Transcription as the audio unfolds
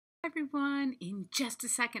everyone. In just a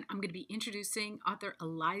second, I'm going to be introducing author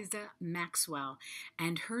Eliza Maxwell,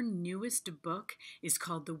 and her newest book is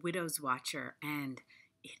called The Widow's Watcher, and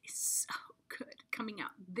it is so good, coming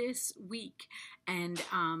out this week. And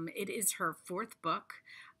it is her fourth book.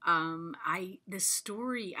 The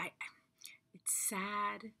story, it's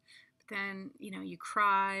sad. Then, you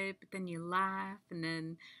cry, but then you laugh. And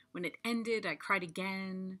then when it ended, I cried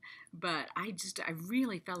again. But I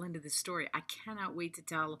really fell into the story. I cannot wait to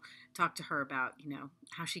talk to her about,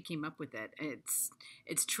 how she came up with it.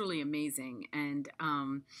 It's truly amazing. And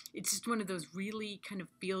it's just one of those really kind of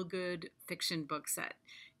feel-good fiction books that,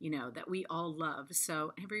 that we all love.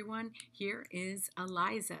 So everyone, here is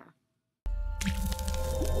Eliza.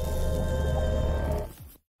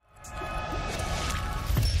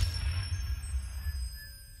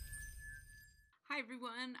 Hi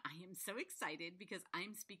everyone, I am so excited because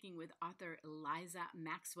I'm speaking with author Eliza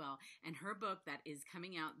Maxwell, and her book that is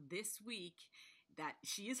coming out this week that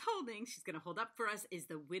she is holding, she's going to hold up for us, is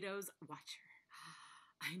The Widow's Watcher.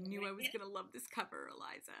 I knew I was going to love this cover,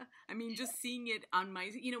 Eliza. I mean, just seeing it on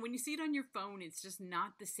my, when you see it on your phone, it's just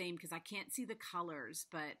not the same because I can't see the colors,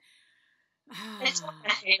 but it's one of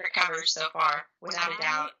my favorite covers so far, without a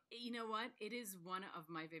doubt. You know what? It is one of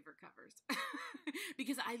my favorite covers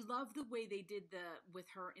because I love the way they did with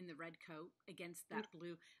her in the red coat against that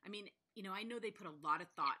blue. I mean, I know they put a lot of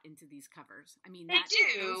thought into these covers. I mean, they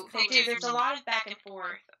do. There's a lot of back and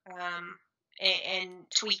forth and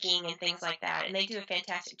tweaking and things like that, and they do a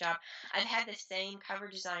fantastic job. I've had the same cover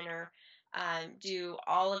designer do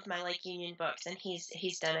all of my Lake Union books, and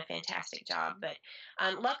he's done a fantastic job. But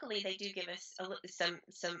luckily, they do give us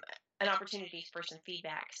an opportunity for some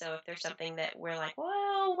feedback. So if there's something that we're like,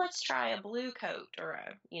 well, let's try a blue coat, or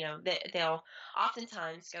they'll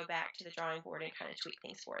oftentimes go back to the drawing board and kind of tweak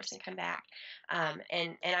things for us and come back.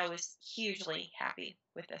 And I was hugely happy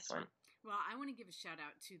with this one. Well, I want to give a shout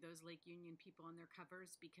out to those Lake Union people on their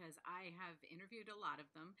covers because I have interviewed a lot of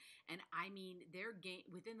them. And I mean, their game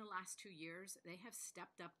within the last 2 years, they have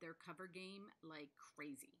stepped up their cover game like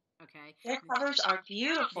crazy. Okay. Their covers are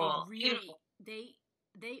beautiful.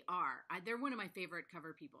 They are. They're one of my favorite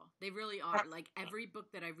cover people. They really are. Like every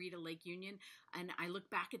book that I read at Lake Union, and I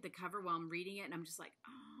look back at the cover while I'm reading it, and I'm just like,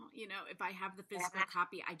 oh, if I have the physical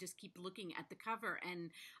copy, I just keep looking at the cover,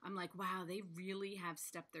 and I'm like, wow, they really have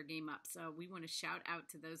stepped their game up. So we want to shout out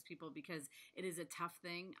to those people because it is a tough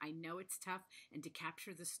thing. I know it's tough, and to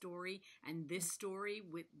capture the story and this story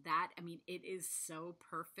with that, I mean, it is so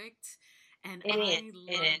perfect. And I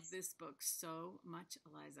love this book so much,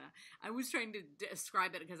 Eliza. I was trying to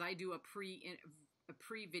describe it because I do a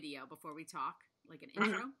pre video before we talk, like an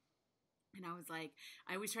intro. And I was like,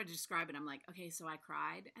 I always try to describe it. I'm like, okay, so I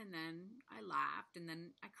cried, and then I laughed, and then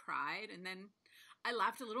I cried, and then I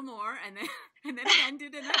laughed a little more, and then it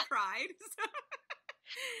ended, and I cried.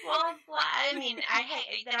 Well, I mean, I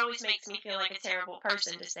hate that. Always makes me feel like a terrible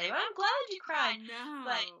person to say, well, I'm glad you cried. No,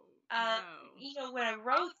 but when I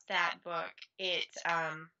wrote that book, it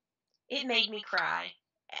made me cry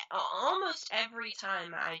almost every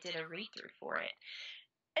time I did a read through for it.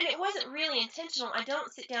 And it wasn't really intentional. I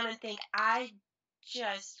don't sit down and think, I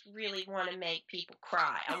just really want to make people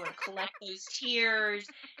cry. I want to collect those tears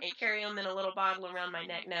and carry them in a little bottle around my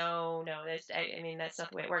neck. No, that's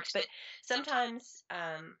not the way it works. But sometimes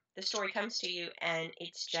the story comes to you, and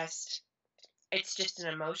it's just an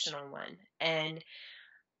emotional one. And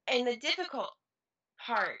the difficult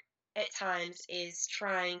part at times is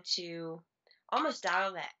trying to almost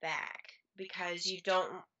dial that back because you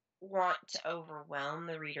don't want to overwhelm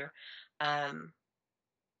the reader.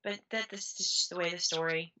 But this is just the way the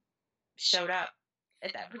story showed up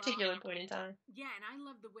at that particular point in time. Yeah, and I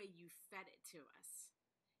love the way you fed it to us.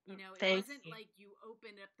 It wasn't like you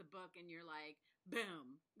opened up the book and you're like,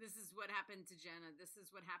 boom, this is what happened to Jenna. This is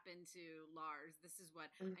what happened to Lars. This is what,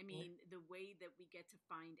 I mean, the way that we get to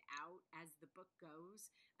find out as the book goes,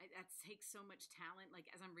 that takes so much talent. Like,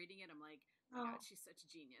 as I'm reading it, I'm like, oh my God, she's such a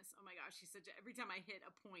genius. Oh my gosh, every time I hit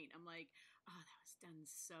a point, I'm like, oh, that was done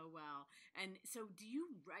so well. And so do you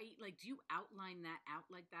outline that out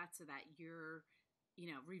like that so that you're,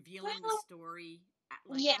 revealing the story?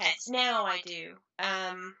 Yes, now I do.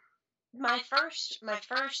 My first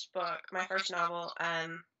book, my first novel,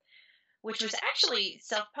 which was actually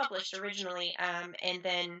self-published originally, and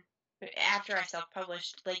then after I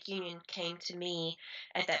self-published, Lake Union came to me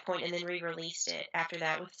at that point and then re-released it after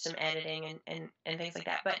that with some editing and things like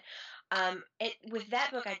that. But with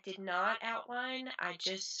that book, I did not outline. I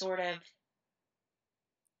just sort of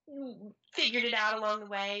figured it out along the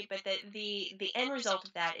way. But the end result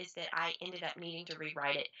of that is that I ended up needing to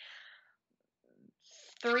rewrite it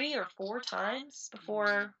 3 or 4 times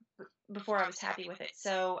before before I was happy with it.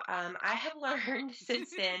 So I have learned since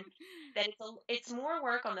then that it's more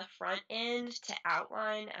work on the front end to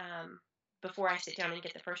outline before I sit down and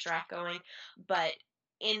get the first draft going. But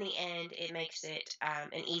in the end, it makes it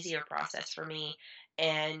an easier process for me,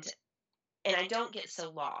 and I don't get so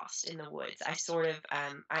lost in the woods. I sort of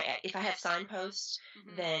if I have signposts,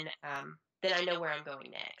 Mm-hmm. then I know where I'm going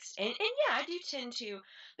next. And yeah, I do tend to,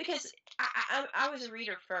 because I was a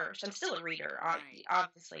reader first. I'm still a reader, Right.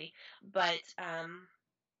 obviously, but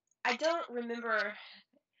I don't remember.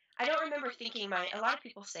 I don't remember thinking a lot of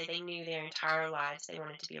people say they knew their entire lives they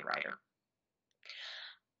wanted to be a writer.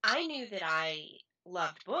 I knew that I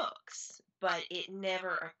loved books, but it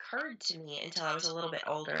never occurred to me until I was a little bit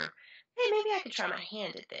older. Hey, maybe I could try my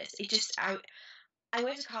hand at this. I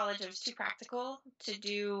went to college. I was too practical to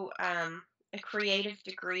do a creative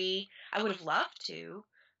degree. I would have loved to,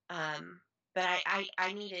 um, but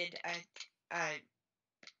I needed a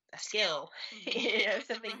skill, Mm-hmm.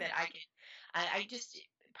 something that Right. I could. I just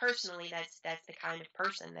personally, that's the kind of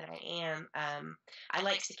person that I am. I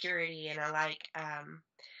like security, and I like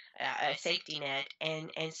a safety net,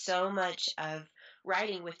 and so much of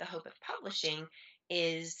writing with the hope of publishing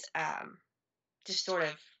is just sort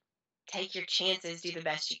of take your chances, do the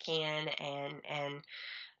best you can,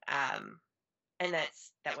 um, and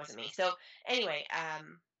that wasn't me. So anyway, I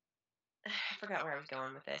forgot where I was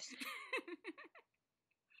going with this.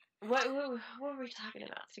 What were we talking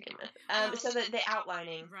about to begin with? Well, So the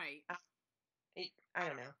outlining. right. I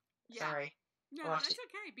don't know. Yeah. Sorry, No, I lost that's you.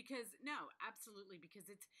 okay, because no, absolutely, because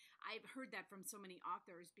I've heard that from so many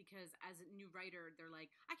authors, because as a new writer, they're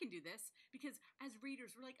like, I can do this, because as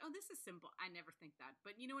readers, we're like, oh, this is simple. I never think that.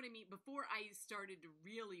 But you know what I mean? Before I started to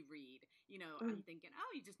really read, I'm Mm, thinking, oh,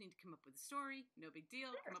 you just need to come up with a story. No big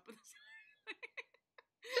deal. sure, Come up with a story.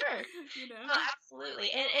 sure. you know? No,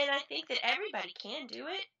 absolutely, and I think that everybody can do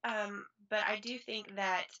it. But I do think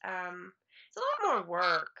that it's a lot more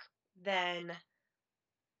work than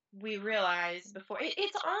we realize before.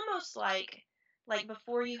 It's almost like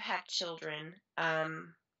before you have children,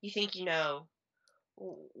 you think you know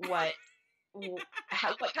what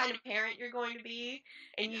what kind of parent you're going to be,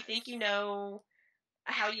 and you think Yes. you know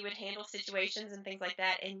how you would handle situations and things like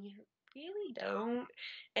that, and you really don't.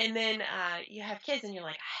 And then you have kids, and you're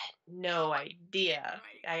like, I had no idea.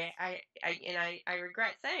 Right. I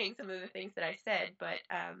regret saying some of the things that I said, but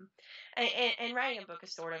and writing a book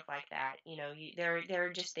is sort of like that. There are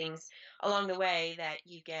just things along the way that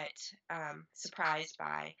you get surprised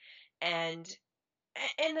by, and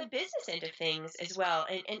the business end of things as well,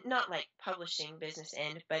 and not like publishing business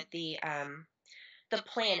end, but the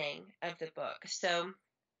planning of the book. So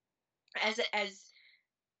as a-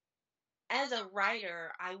 as a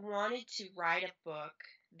writer, I wanted to write a book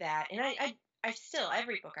that, and I still,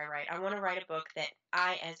 every book I write, I want to write a book that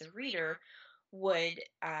I, as a reader, would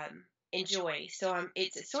enjoy. So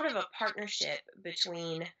it's sort of a partnership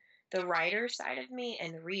between the writer side of me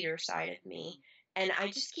and the reader side of me. And I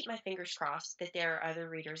just keep my fingers crossed that there are other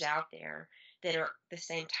readers out there that are the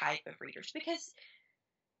same type of readers, because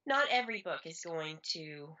not every book is going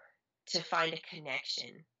to find a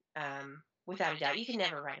connection. Without a doubt, you can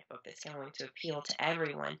never write a book that's going to appeal to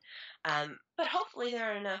everyone. But hopefully,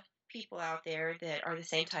 there are enough people out there that are the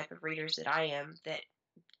same type of readers that I am, that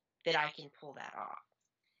I can pull that off.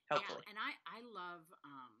 Yeah, Hopefully. and I love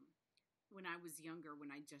when I was younger,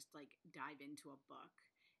 when I just like dive into a book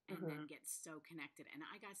and Hmm. then get so connected. And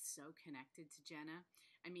I got so connected to Jenna.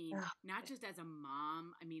 I mean, Oh, not just as a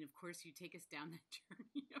mom. I mean, of course, you take us down that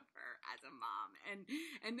journey of her as a mom, and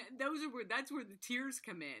that's where the tears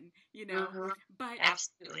come in, hmm. But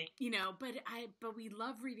Absolutely. but we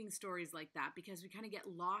love reading stories like that because we kind of get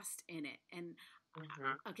lost in it. And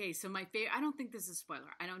Hmm. okay, so my favorite. I don't think this is a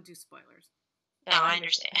spoiler. I don't do spoilers. No, I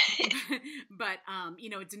understand. But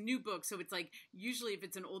it's a new book, so it's like usually if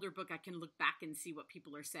it's an older book, I can look back and see what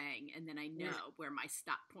people are saying, and then I know where my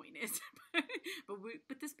stop point is.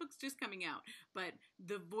 but this book's just coming out. But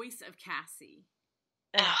the voice of Cassie.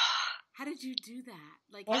 Oh, How did you do that?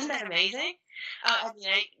 Like, wasn't that amazing? I mean,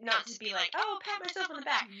 not to be like, oh, pat myself on the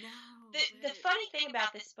back. No, The funny thing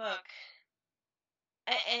about this book,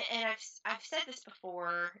 and I've said this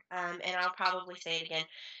before, and I'll probably say it again.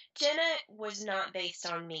 Jenna was not based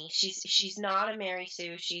on me. She's not a Mary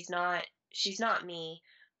Sue. She's not me.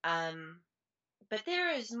 Um, but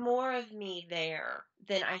there is more of me there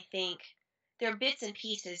than I think. There are bits and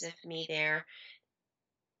pieces of me there,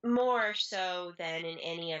 more so than in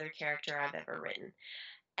any other character I've ever written.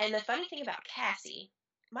 And the funny thing about Cassie,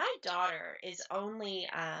 my daughter is only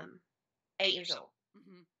 8 years old.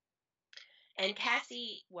 mm-hmm. And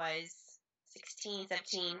Cassie was 16,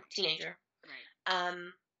 17, Right, teenager. right.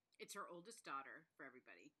 Um, It's her oldest daughter for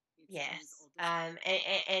everybody. It's Jenna's Yes. oldest daughter.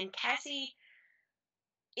 And Cassie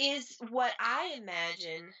is what I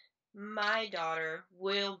imagine my daughter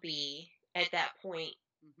will be at that point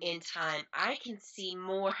in time. I can see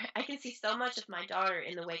more. I can see so much of my daughter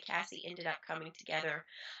in the way Cassie ended up coming together.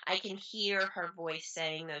 I can hear her voice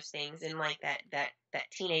saying those things in like that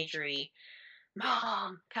teenagery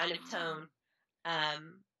mom kind of tone.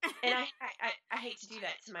 And I hate to do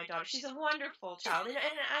that to my daughter. She's a wonderful child, and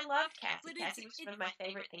I loved Cassie. But Cassie was one of my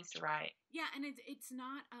favorite things to write. Yeah, and it's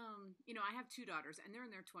not you know, I have two daughters and they're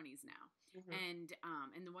in their 20s now. And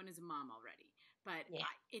the one is a mom already. But Yeah.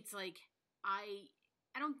 it's like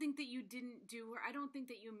I don't think that you didn't do her. I don't think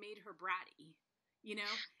that you made her bratty. You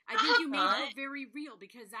know, I think you made her very real,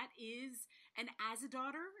 because that is, and as a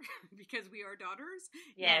daughter, because we are daughters,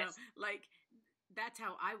 Yes. you know, like that's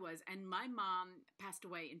how I was. And my mom passed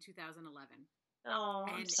away in 2011. Oh,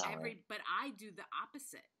 and I'm sorry. but I do the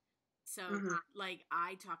opposite. So like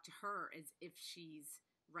I talk to her as if she's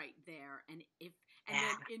right there, and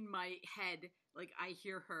then in my head, like I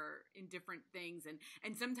hear her in different things,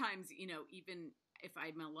 and sometimes, you know, even if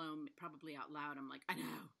I'm alone, probably out loud, I'm like, I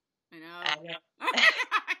know.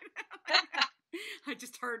 I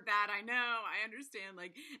just heard that. I know. I understand.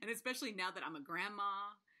 Like, and especially now that I'm a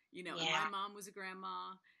grandma, you know, and my mom was a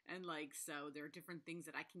grandma, and like, so there are different things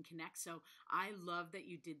that I can connect. So I love that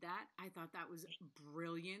you did that. I thought that was a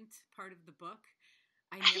brilliant part of the book.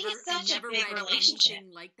 I think it's such a big read relationship.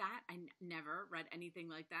 anything like that. I never read anything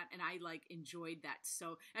like that, and I like enjoyed that.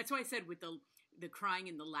 So that's why I said with the crying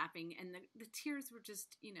and the laughing and the tears were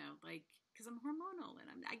just, you know, like, because I'm hormonal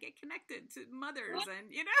and I get connected to mothers,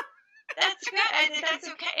 and you know. That's good. I think that's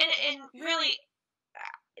okay. And really,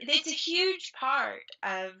 it's a huge part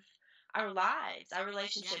of our lives, our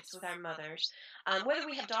relationships with our mothers, whether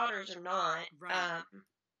we have daughters or not. Right.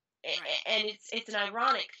 And it's an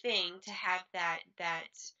ironic thing to have that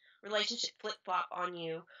relationship flip flop on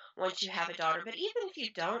you once you have a daughter. But even if you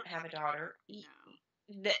don't have a daughter,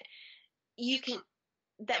 that you can.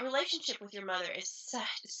 That relationship with your mother is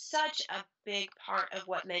such a big part of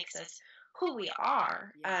what makes us who we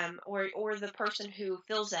are, or the person who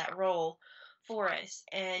fills that role for us,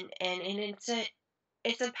 and it's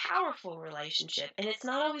a powerful relationship, and it's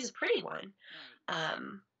not always a pretty one,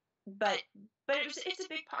 but it's a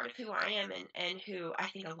big part of who I am, and who I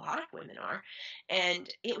think a lot of women are, and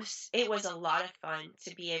it was a lot of fun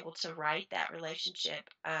to be able to write that relationship,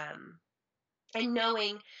 and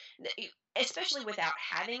knowing that, especially without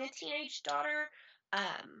having a teenage daughter,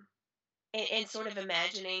 and sort of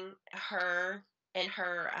imagining her and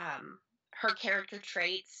her character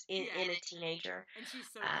traits in a teenager. And she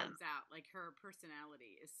so comes out, like her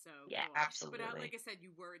personality is so cool. Absolutely. But like I said,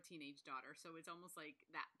 you were a teenage daughter, so it's almost like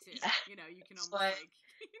that too. You know, you can almost like.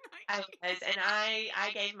 I was, and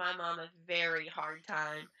I gave my mom a very hard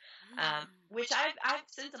time, which I've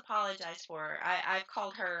since apologized for. I've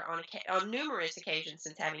called her on numerous occasions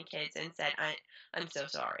since having kids and said I'm so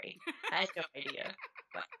sorry. I had no idea,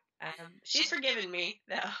 but she's forgiven me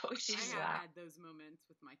though. She's I have had those moments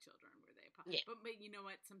with my children where they apologize. But you know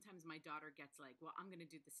what? Sometimes my daughter gets like, "Well, I'm going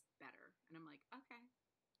to do this better," and I'm like, "Okay."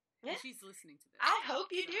 Yeah. And she's listening to this. I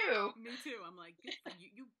hope you do. Me too. I'm like, good for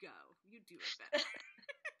you. You go. You do it better.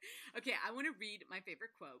 Okay, I want to read my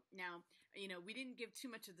favorite quote. Now, you know, we didn't give too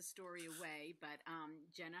much of the story away, but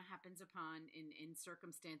Jenna in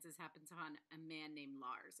circumstances, happens upon a man named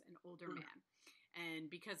Lars, an older man. And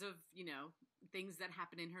because of, you know, things that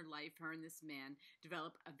happen in her life, her and this man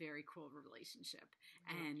develop a very cool relationship.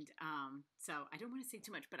 And so I don't want to say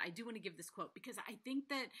too much, but I do want to give this quote, because I think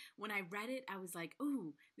that when I read it, I was like,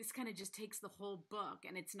 ooh, this kind of just takes the whole book.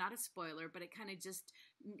 And it's not a spoiler, but it kind of just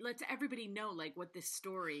lets everybody know like what this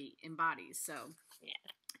story embodies. So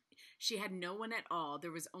she had no one at all.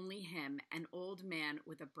 There was only him, an old man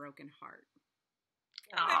with a broken heart.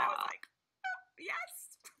 And I was like, oh, yes.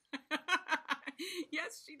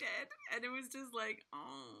 Yes, she did. And it was just like,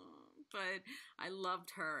 oh, but I loved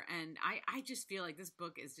her. And I just feel like this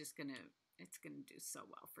book is just it's gonna do so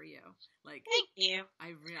well for you. Like, thank you.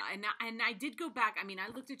 And I did go back. I mean, I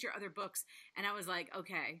looked at your other books and I was like,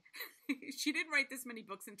 okay, she didn't write this many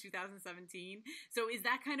books in 2017. So is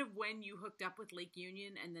that kind of when you hooked up with Lake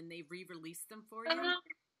Union and then they re-released them for you?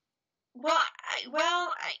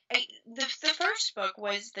 The first book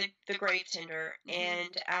was the Grave Tender,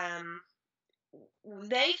 and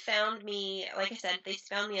they found me, like I said, they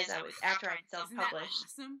found me after I'd self-published.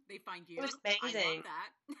 Isn't that awesome? They find you. It was amazing. I love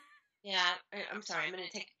that. Yeah, I'm sorry. I'm going to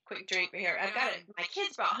take a quick drink right here. I've got my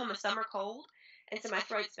kids brought home a summer cold, and so my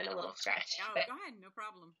throat's been a little scratchy. Oh, go ahead. No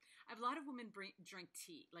problem. I have a lot of women drink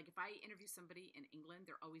tea. Like if I interview somebody in England,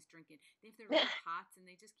 they're always drinking. They have their little pots and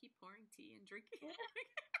they just keep pouring tea and drinking.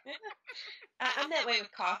 I'm that way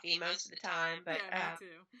with coffee most of the time, but yeah, me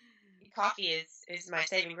too. Coffee is my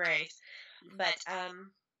saving grace. But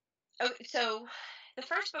so the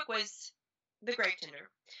first book was The Grave Tender,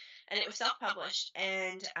 and it was self-published,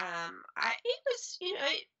 and it was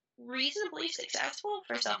reasonably successful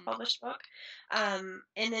for a self-published book. And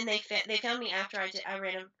then they found me after I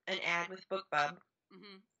read an ad with BookBub.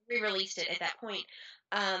 Re-released it at that point.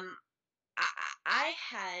 I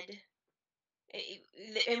had.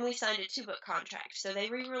 And we signed a 2-book contract. So they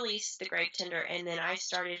re-released The Grave Tender, and then I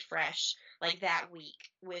started fresh like that week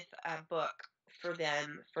with a book for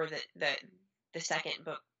them for the second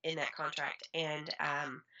book in that contract, and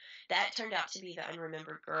that turned out to be The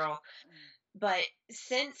Unremembered Girl. But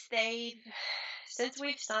since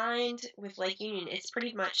we've signed with Lake Union, it's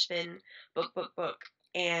pretty much been book,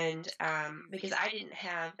 and because I didn't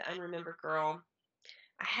have The Unremembered Girl,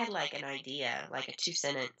 I had like an idea, like a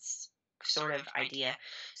 2-sentence sort of idea.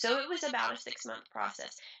 So it was about a 6-month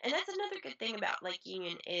process. And that's another good thing about Lake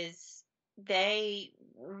Union is they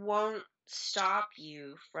won't stop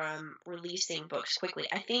you from releasing books quickly.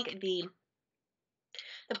 I think the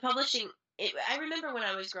publishing, I remember when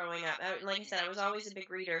I was growing up, like I said, I was always a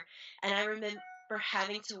big reader, and I remember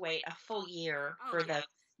having to wait a full year for those.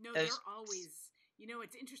 No, they're always.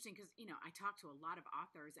 It's interesting because, I talk to a lot of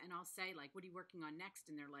authors and I'll say, like, what are you working on next?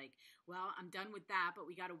 And they're like, well, I'm done with that, but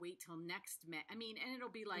we got to wait till next May. I mean, and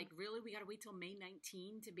it'll be like, really? We got to wait till May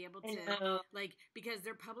 19 to be able to, like, because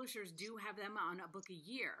their publishers do have them on a book a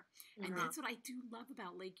year. And that's what I do love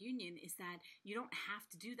about Lake Union is that you don't have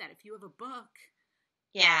to do that. If you have a book.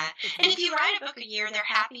 Yeah, and if you write a book a year, they're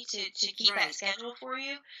happy to keep that schedule for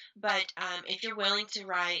you. But if you're willing to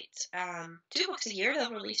write 2 books a year,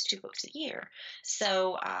 they'll release 2 books a year.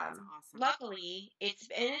 So awesome. Luckily, it's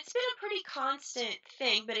been a pretty constant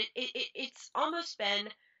thing. But it's almost been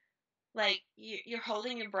like you're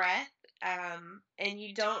holding your breath, and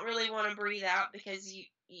you don't really want to breathe out because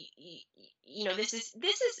this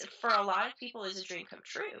is for a lot of people is a dream come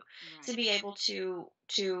true to be able to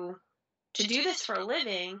do this for a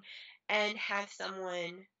living and have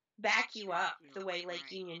someone back you up the way Lake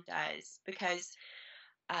Union does, because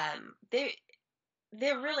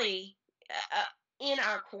they're really in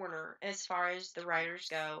our corner as far as the writers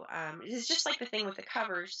go. It's just like the thing with the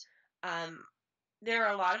covers. There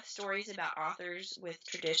are a lot of stories about authors with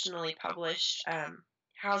traditionally published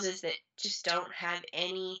houses that just don't have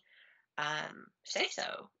any say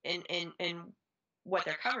so in what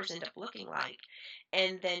their covers end up looking like,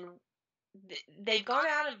 and then they've gone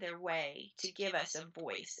out of their way to give us a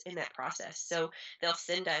voice in that process. So they'll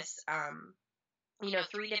send us,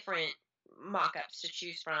 3 different mock-ups to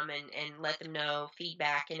choose from, and let them know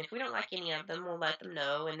feedback. And if we don't like any of them, we'll let them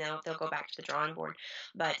know, and they'll go back to the drawing board.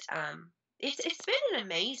 But it's been an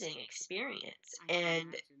amazing experience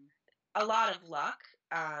and a lot of luck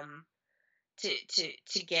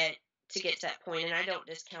to get to that point. And I don't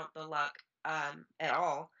discount the luck at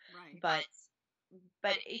all. Right.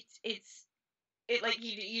 But it's like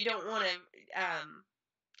you don't want to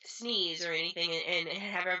sneeze or anything and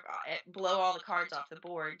have blow all the cards off the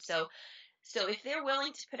board. So if they're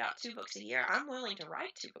willing to put out 2 books a year, I'm willing to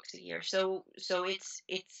write 2 books a year. So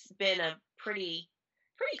it's been a pretty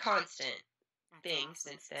constant thing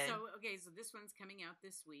since then. So this one's coming out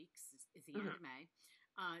this week. Is the end of May.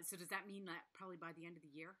 So does that mean that probably by the end of the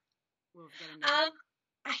year we'll get another?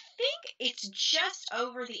 I think it's just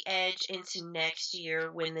over the edge into next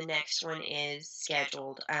year when the next one is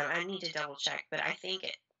scheduled. I need to double check, but I think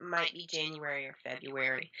it might be January or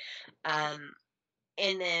February. And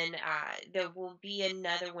then there will be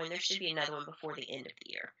another one. There should be another one before the end of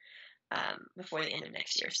the year, before the end of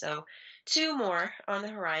next year. So 2 more on the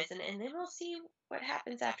horizon, and then we'll see what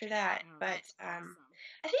happens after that. But awesome.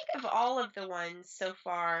 I think of all of the ones so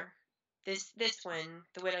far, this one,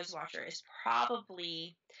 The Widow's Watcher, is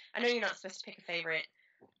probably, I know you're not supposed to pick a favorite,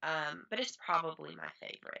 but it's probably my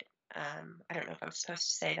favorite. I don't know if I'm supposed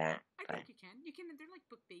to say that. I think you can. They're like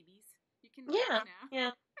book babies. You can.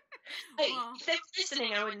 Yeah. Hey, if they're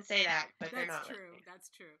listening, I wouldn't say that, but they're not.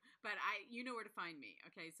 That's true. But you know where to find me.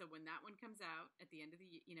 Okay, so when that one comes out at the end of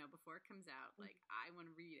the, before it comes out, like I want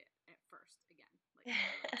to read it at first again. Like I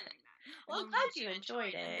love doing that. Well, I'm glad you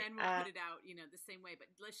enjoyed it. And then we'll put it out, the same way. But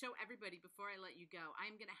let's show everybody before I let you go.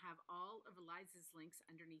 I'm going to have all of Eliza's links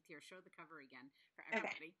underneath here. Show the cover again for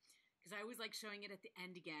everybody. Because I always like showing it at the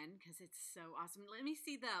end again because it's so awesome. Let me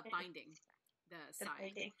see the binding, the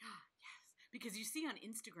side. Binding. Yes. Because you see on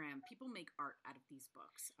Instagram, people make art out of these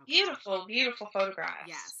books. Okay? Beautiful, beautiful photographs.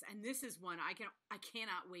 Yes, and this is one I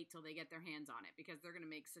cannot wait till they get their hands on it because they're going to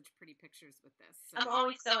make such pretty pictures with this. So. I'm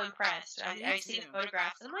always so impressed. I see the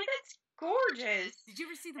photographs and I'm like, that's gorgeous. Did you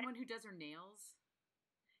ever see the one who does her nails?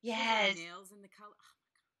 Yes. Nails in the color. Oh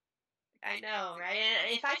my God. I know, right?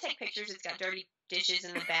 And if I take pictures, it's got dirty dishes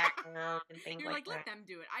in the background and things You're like that. Let them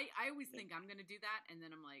do it. I always think I'm going to do that, and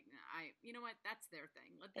then I'm like, you know what? That's their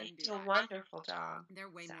thing. Let them do that. They do a wonderful job.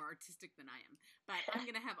 They're way more artistic than I am. But I'm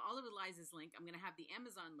going to have all of Eliza's link. I'm going to have the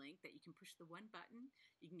Amazon link that you can push the one button.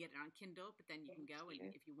 You can get it on Kindle, but then you can go and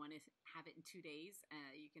if you want to have it in 2 days,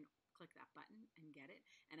 you can click that button and get it.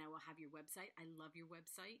 And I will have your website. I love your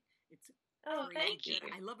website. It's thank you.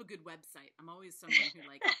 I love a good website. I'm always someone who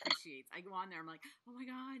appreciates. I go on there. I'm like, oh my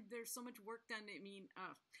God, there's so much work done. I mean,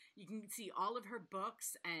 you can see all of her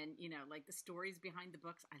books and the stories behind the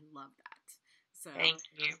books. I love that. So thank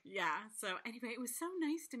you. Yeah. So anyway, it was so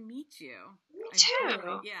nice to meet you. Me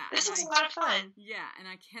too. Yeah. This was a lot of fun. Yeah, and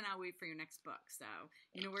I cannot wait for your next book. So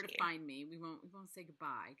you know where to find me. We won't say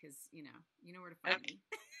goodbye because you know where to find me.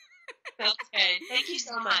 Okay. Thank you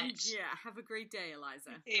so much. Yeah. Have a great day,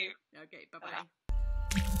 Eliza. You too. Okay. Bye-bye.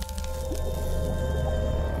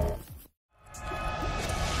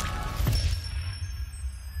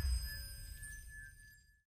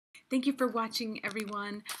 Thank you for watching,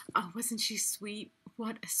 everyone. Oh, wasn't she sweet?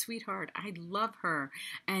 What a sweetheart. I love her.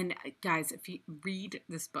 And guys, if you read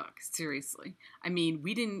this book, seriously, I mean,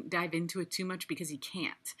 we didn't dive into it too much because you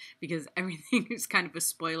can't, because everything is kind of a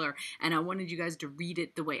spoiler. And I wanted you guys to read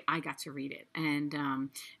it the way I got to read it. And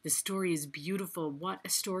the story is beautiful. What a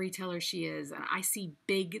storyteller she is. And I see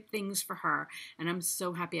big things for her. And I'm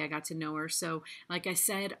so happy I got to know her. So like I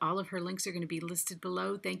said, all of her links are going to be listed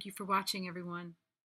below. Thank you for watching, everyone.